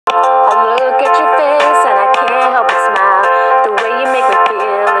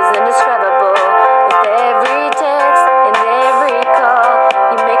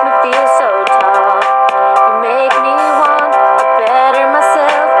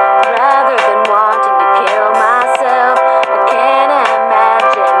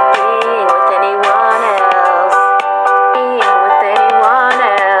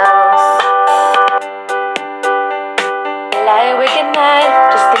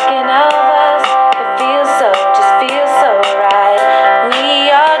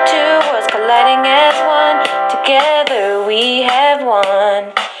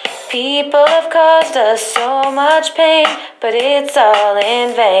us so much pain, but it's all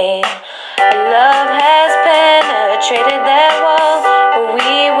in vain. Love has penetrated that wall, but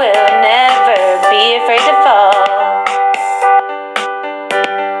we will never be afraid to fall.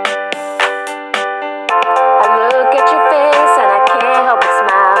 I look at your face and I can't help but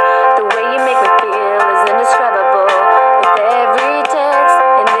smile. The way you make me feel is indescribable. With every text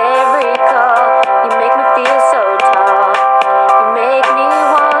and every call, you make me feel so tall. You make me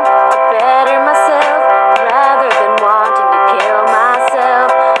want to better myself rather than wanting to kill myself.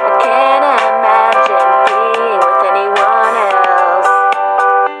 I can't imagine being with anyone else.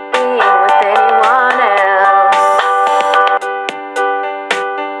 Being with anyone else.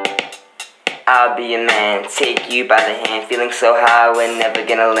 I'll be a man, take you by the hand, feeling so high we're never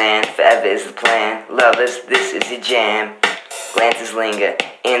gonna land. Forever is the plan, lovers, this is your jam. Glances linger,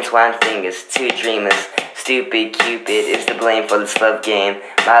 entwined fingers, two dreamers. Stupid Cupid is to blame for this love game.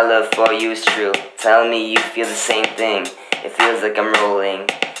 My love for you is true, tell me you feel the same thing. It feels like I'm rolling,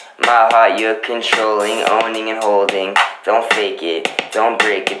 my heart you're controlling, owning and holding. Don't fake it, don't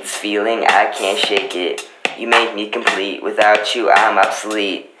break it, this feeling I can't shake it. You make me complete, without you I'm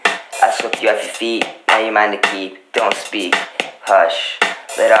obsolete. I swept you off your feet, now you're mine to keep. Don't speak, hush,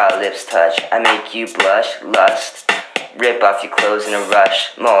 let our lips touch. I make you blush, lust, rip off your clothes in a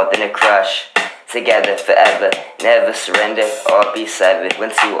rush. More than a crush, together forever, never surrender or be severed. When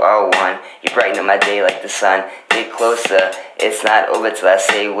two are one, you brighten up my day like the sun. Get closer, it's not over till I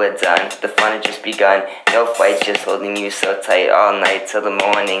say we're done. The fun has just begun, no fights, just holding you so tight all night till the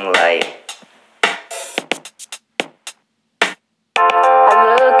morning light.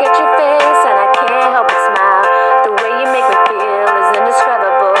 I look at your face and I can't help but smile. The way you make me feel is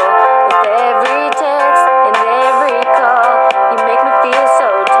indescribable. With every text and every call, you make me feel so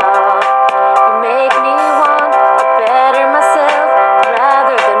tall. You make me want to better myself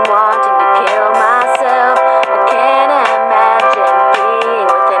rather than wanting to kill myself. I can't imagine being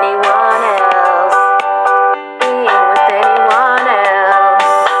with anyone else. Being with anyone else.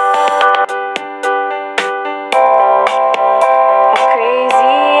 I'm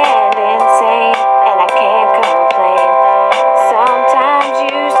crazy and insane, and I can't complain. Sometimes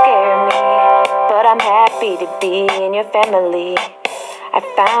you scare me, but I'm happy to be in your family. I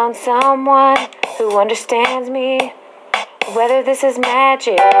found someone who understands me. Whether this is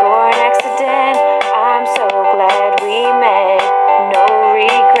magic or an accident, I'm so glad we met. No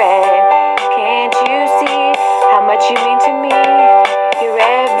regret. Can't you see how much you mean to me? You're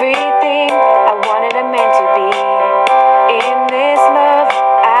everything I wanted a man to be. In this love,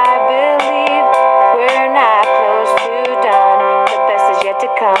 I believe we're not close to done. The best is yet to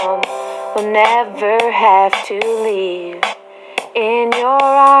come. We'll never have to leave. In your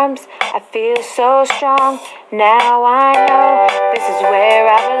arms, I feel so strong. Now I know this is where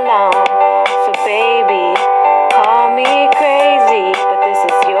I belong. So baby, call me